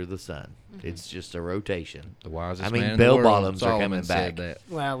new under the sun. It's just a rotation. The wisest man man in in the bell world, bottoms are Solomon coming back. said that.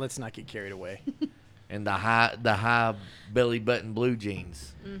 Well, let's not get carried away. And the high belly button blue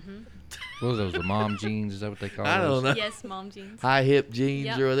jeans. What was those, the mom jeans? Is that what they call I those? don't know. Yes, mom jeans. High hip jeans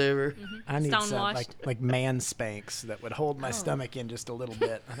Yep. or whatever. I need some Stonewashed. like man spanks that would hold my stomach in just a little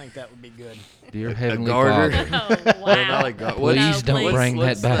bit. I think that would be good. Dear Heavenly garter. Father, Oh, wow. please don't bring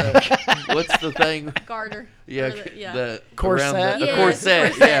that back. What's the thing? Garter. Yeah, Or the Corset? around the Yes,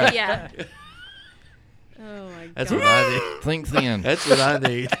 corset. Yeah, yeah. Oh, my God. that's what I need. Think thin. That's what I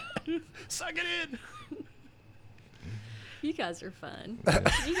need. Suck it in. You guys are fun.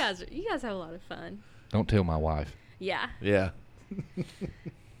 You guys have a lot of fun. Don't tell my wife. Yeah. Yeah, Oh,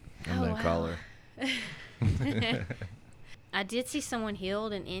 I'm gonna wow. call her. I did see someone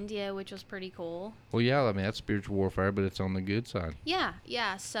healed in India, which was pretty cool. Well, yeah, I mean, that's spiritual warfare, but it's on the good side. Yeah.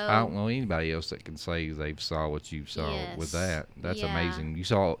 So I don't know anybody else that can say they've saw what you saw with Yes. that. That's Yeah. amazing.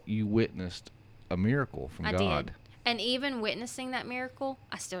 You witnessed a miracle from I God. did. And even witnessing that miracle,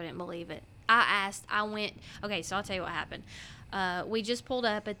 I still didn't believe it. Okay, so I'll tell you what happened. We just pulled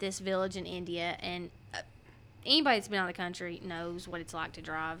up at this village in India, and anybody that's been out of the country knows what it's like to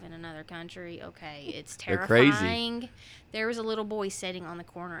drive in another country. Okay, it's They're crazy. terrifying. There was a little boy sitting on the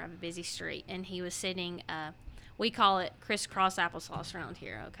corner of a busy street, and he was sitting, we call it crisscross applesauce around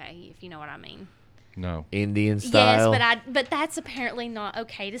here, okay, if you know what I mean. No. Indian style. Yes, but that's apparently not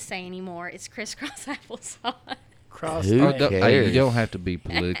okay to say anymore. It's crisscross applesauce. Cross Who leg. cares? Hey, you don't have to be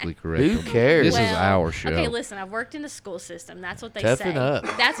politically correct. Who cares? This is Well, our show. Okay, listen, I've worked in the school system. That's what they Toughen say. up,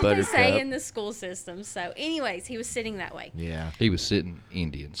 That's what they say Buttercup. in the school system. So, anyways, he was sitting that way. Yeah. He was sitting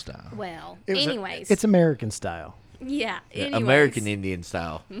Indian style. Well, It was anyways. it's American style. yeah, anyways. American Indian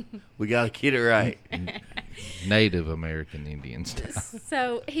style. We got to get it right. Native American Indian style.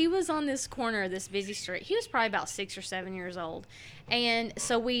 So he was on this corner of this busy street. He was probably about 6 or 7 years old, and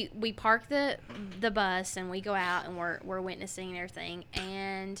so we park the bus and we go out and we're witnessing and everything.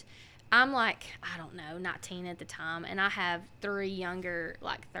 And I'm like, I don't know, 19 at the time, and I have 3 younger,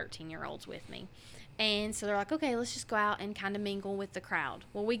 like 13-year-olds with me. And so they're like, okay, let's just go out and kind of mingle with the crowd.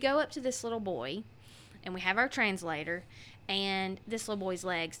 Well, we go up to this little boy, and we have our translator, and this little boy's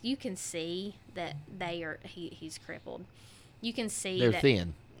legs, you can see that he's crippled. You can see They're that,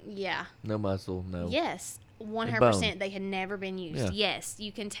 thin. yeah. No muscle. No. Yes, 100%. bone. They had never been used. Yeah. Yes,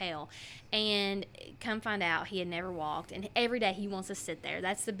 you can tell. And come find out, he had never walked. And every day he wants to sit there.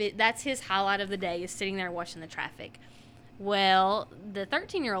 That's his highlight of the day, is sitting there watching the traffic. Well, the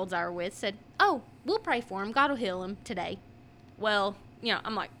 13-year-olds I were with said, "Oh, we'll pray for him. God will heal him today." Well,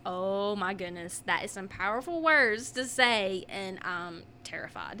 I'm like, oh my goodness, that is some powerful words to say, and I'm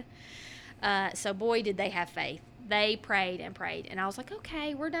terrified. So boy, did they have faith. They prayed and prayed, and I was like,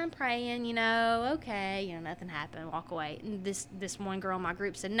 okay, we're done praying, okay, nothing happened, walk away. And this one girl in my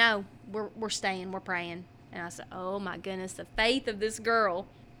group said, no, we're staying, we're praying. And I said, oh my goodness, the faith of this girl.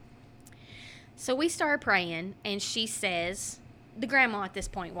 So we started praying, and she says, the grandma at this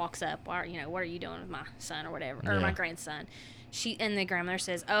point walks up, what are you doing with my son or whatever, or Yeah. my grandson? And the grandmother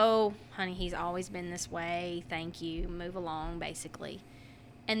says, oh, honey, he's always been this way. Thank you. Move along, basically.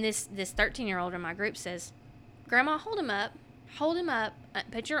 And this 13-year-old in my group says, Grandma, hold him up. Hold him up.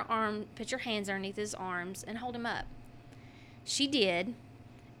 Put your hands underneath his arms and hold him up. She did,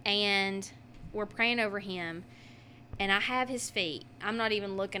 and we're praying over him, and I have his feet. I'm not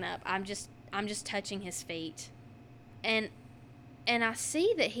even looking up. I'm just touching his feet. And I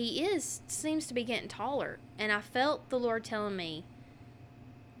see that he seems to be getting taller. And I felt the Lord telling me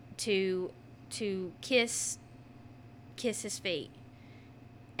to kiss his feet.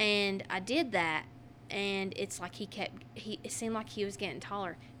 And I did that, and it's like it seemed like he was getting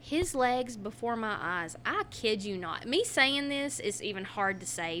taller. His legs before my eyes, I kid you not. Me saying this is even hard to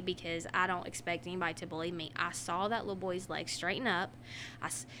say because I don't expect anybody to believe me. I saw that little boy's legs straighten up.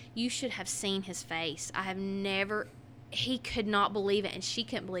 You should have seen his face. He could not believe it, and she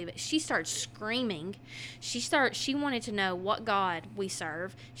couldn't believe it. She started screaming. She wanted to know what God we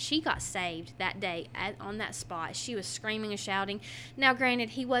serve. She got saved that day on that spot. She was screaming and shouting. Now, granted,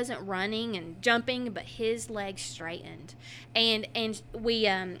 he wasn't running and jumping, but his legs straightened. And we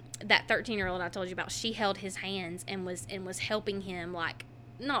that 13-year-old I told you about, she held his hands and was helping him, like,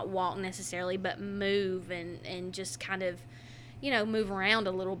 not walk necessarily, but move and just kind of, move around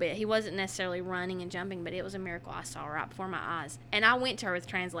a little bit. He wasn't necessarily running and jumping, but it was a miracle I saw right before my eyes. And I went to her with a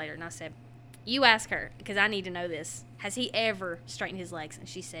translator, and I said, you ask her, because I need to know this. Has he ever straightened his legs? And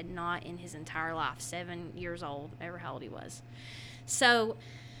she said, not in his entire life. 7 years old, ever how old he was. So,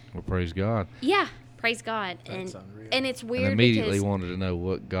 Well, praise God. yeah, praise God. That's and unreal. and it's weird And immediately because wanted to know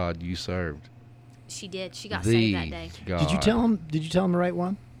what God you served. she did. She got The saved that day. God. Did you tell him the right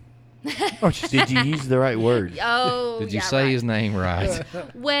one? Or just Did you use the right word? Oh, Did you yeah, say right. his name right?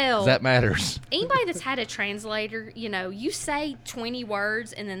 Well, That matters. anybody that's had a translator, you say 20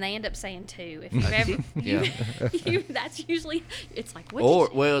 words and then they end up saying 2. If you've ever, Yeah. that's usually, it's like, what Or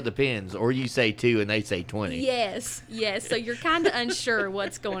did well, it depends. Or you say 2 and they say 20. Yes. So you're kind of unsure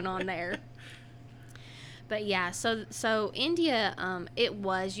what's going on there. But yeah, so India,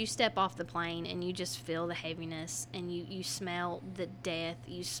 you step off the plane and you just feel the heaviness and you smell the death,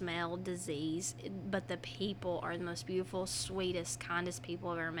 you smell disease, but the people are the most beautiful, sweetest, kindest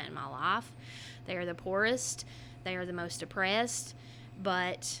people I've ever met in my life. They are the poorest, they are the most oppressed,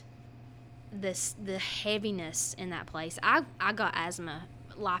 but the heaviness in that place. I got asthma,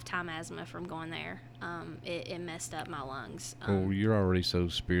 lifetime asthma from going there. It messed up my lungs. Well, you're already so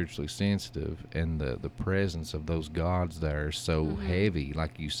spiritually sensitive, and the presence of those gods there is so Mm-hmm. heavy.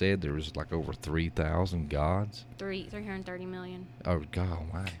 Like you said, there was like over 3,000 gods. 330 million. Oh God,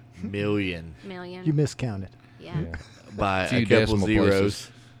 wow. Million. Million. you miscounted? Yeah. by Few a couple decimal zeros.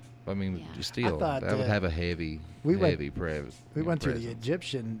 places. I mean, Yeah. still, thought, that would have a heavy, we went- heavy presence. We went to the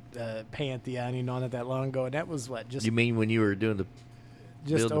Egyptian pantheon, not that long ago, and that was what just You mean when you were doing the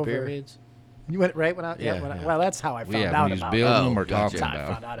just building the over. pyramids? You went right when I Yeah. well, that's how I found Yeah, out when he was about building it. them or gotcha. talking That's how I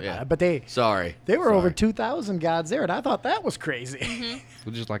about. found out about Yeah. it. But they Sorry. were over Sorry. 2,000 gods there, and I thought that was crazy.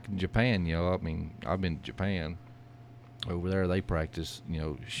 Well, just like in Japan, I mean, I've been to Japan. Over there, they practice,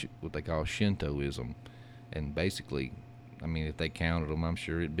 what they call Shintoism, and basically, I mean, if they counted them, I'm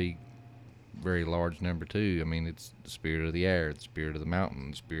sure it'd be very large number too. I mean, it's the spirit of the air, the spirit of the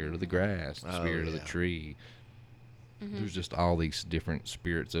mountain, the spirit of the grass, the Oh, spirit of the yeah. tree. Mm-hmm. There's just all these different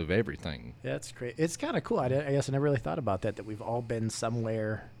spirits of everything. That's great. It's kind of cool. I guess I never really thought about that we've all been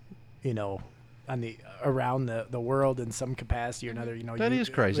somewhere, around the world in some capacity or another. That is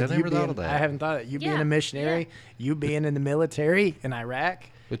crazy. with I you never thought of being- that. I haven't thought of it. You being Yeah, a missionary, you being in the military in Iraq,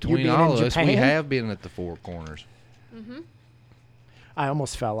 you Between being all in of us, we Japan. have been at the four corners. Mm-hmm. I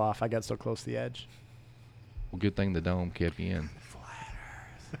almost fell off. I got so close to the edge. Well, good thing the dome kept you in.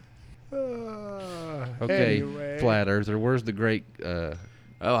 Okay, Okay, anyway. flat earther. Where's the great? Oh,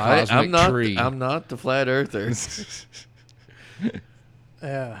 Cosmic I'm not. tree. I'm not the flat earther.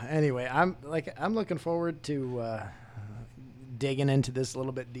 Anyway, I'm looking forward to digging into this a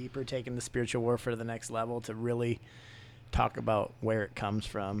little bit deeper, taking the spiritual warfare to the next level to really talk about where it comes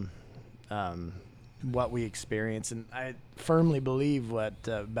from, what we experience, and I firmly believe what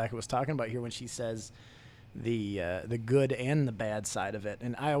Becca was talking about here when she says the good and the bad side of it.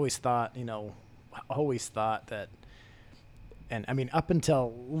 And I always thought that, and I mean up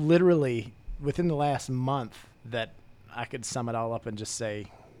until literally within the last month, that I could sum it all up and just say,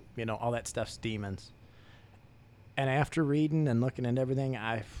 all that stuff's demons. And after reading and looking at everything,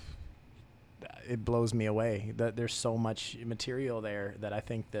 it blows me away that there's so much material there that I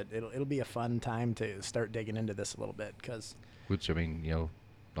think that it'll be a fun time to start digging into this a little bit, because Which, I mean,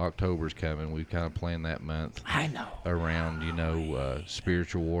 October's coming. We kind of planned that month I know around,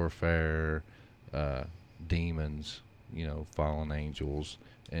 spiritual warfare, demons, fallen angels,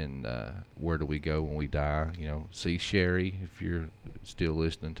 and where do we go when we die? See Sherry, if you're still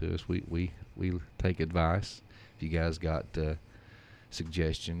listening to us, we take advice. If you guys got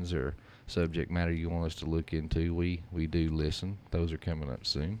suggestions or subject matter you want us to look into, we do listen. Those are coming up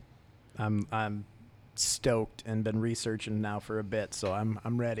soon. I'm stoked and been researching now for a bit, so I'm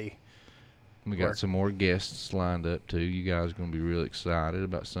ready. We got Work. some more guests lined up too. You guys are going to be real excited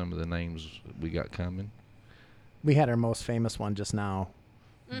about some of the names we got coming. We had our most famous one just now,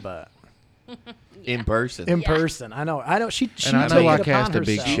 but In person. in person. I know. She And I took know I it upon cast a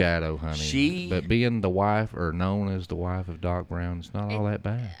big herself. shadow, honey. But being the wife, or known as the wife of Doc Brown, it's not all that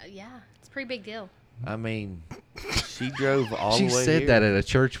bad. Yeah, it's a pretty big deal. I mean, she drove all She the way said here. that at a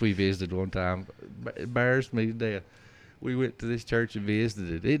church we visited one time. It embarrassed me to death. We went to this church and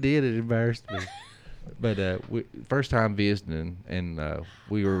visited. It embarrassed me. But first time visiting, and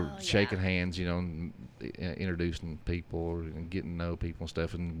we were shaking hands, and introducing people and getting to know people and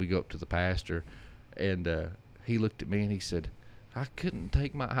stuff. And we go up to the pastor, and he looked at me and he said, "I couldn't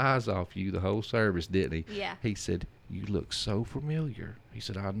take my eyes off you the whole service, didn't he?" Yeah. He said, "You look so familiar." He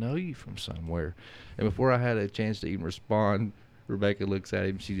said, "I know you from somewhere." And before I had a chance to even respond, Rebecca looks at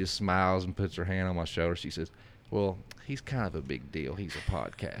him. She just smiles and puts her hand on my shoulder. She says, "Well, he's kind of a big deal. He's a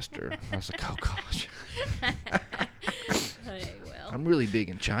podcaster." I was like, "Oh, gosh. Hey, well. I'm really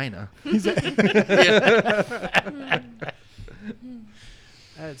digging China."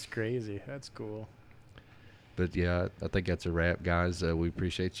 That's crazy. That's cool. But, yeah, I think that's a wrap, guys. We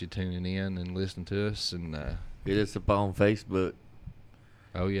appreciate you tuning in and listening to us. And, Hit us up on Facebook.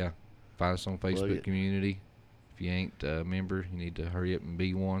 oh, yeah, find us on Plug Facebook it. community. If you ain't a member, you need to hurry up and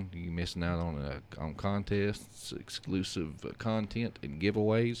be one. You're missing out on contests, exclusive content, and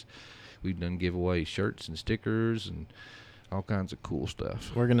giveaways. We've done giveaway shirts and stickers and all kinds of cool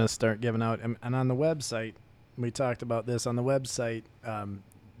stuff. We're gonna start giving out, and on the website, we talked about this on the website.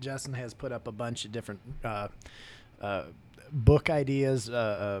 Justin has put up a bunch of different book ideas,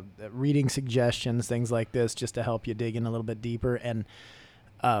 reading suggestions, things like this, just to help you dig in a little bit deeper. And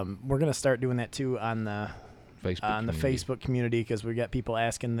we're gonna start doing that too on the Facebook community, because we got people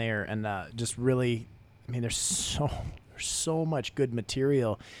asking there, and just really, I mean, there's so much good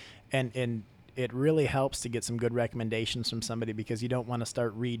material, and it really helps to get some good recommendations from somebody, because you don't want to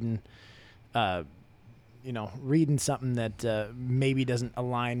start reading something that maybe doesn't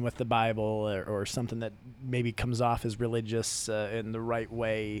align with the Bible, or something that maybe comes off as religious in the right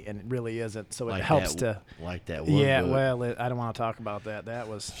way, and it really isn't. So it helps to like that one. yeah, book. well, I don't want to talk about that. That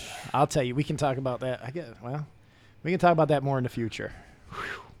was, I'll tell you, we can talk about that. We can talk about that more in the future.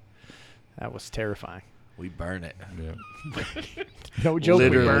 Whew. That was terrifying. We burn it. Yeah. No joke.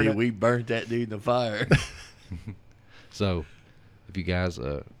 Literally, we we burnt that dude in the fire. So, if you guys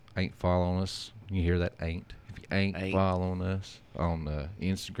ain't following us, you hear that? Ain't. If you ain't following us on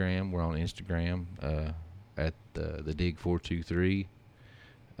Instagram, we're on Instagram at the Dig 423,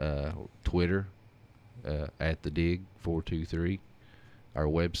 Twitter at the Dig 423, our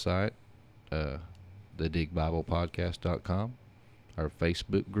website, thedigbiblepodcast.com. Our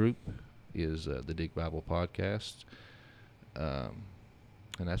Facebook group is the Dig Bible Podcast, and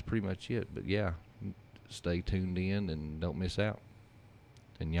that's pretty much it. But yeah, stay tuned in and don't miss out.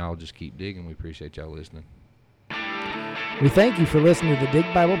 And y'all just keep digging. We appreciate y'all listening. We thank you for listening to the Dig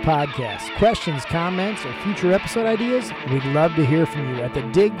Bible Podcast. Questions, comments, or future episode ideas? We'd love to hear from you at the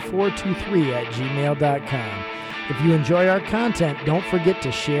dig423@gmail.com. If you enjoy our content, don't forget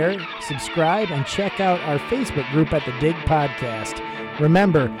to share, subscribe, and check out our Facebook group at the Dig Podcast.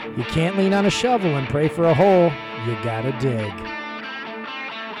 Remember, you can't lean on a shovel and pray for a hole. You gotta dig.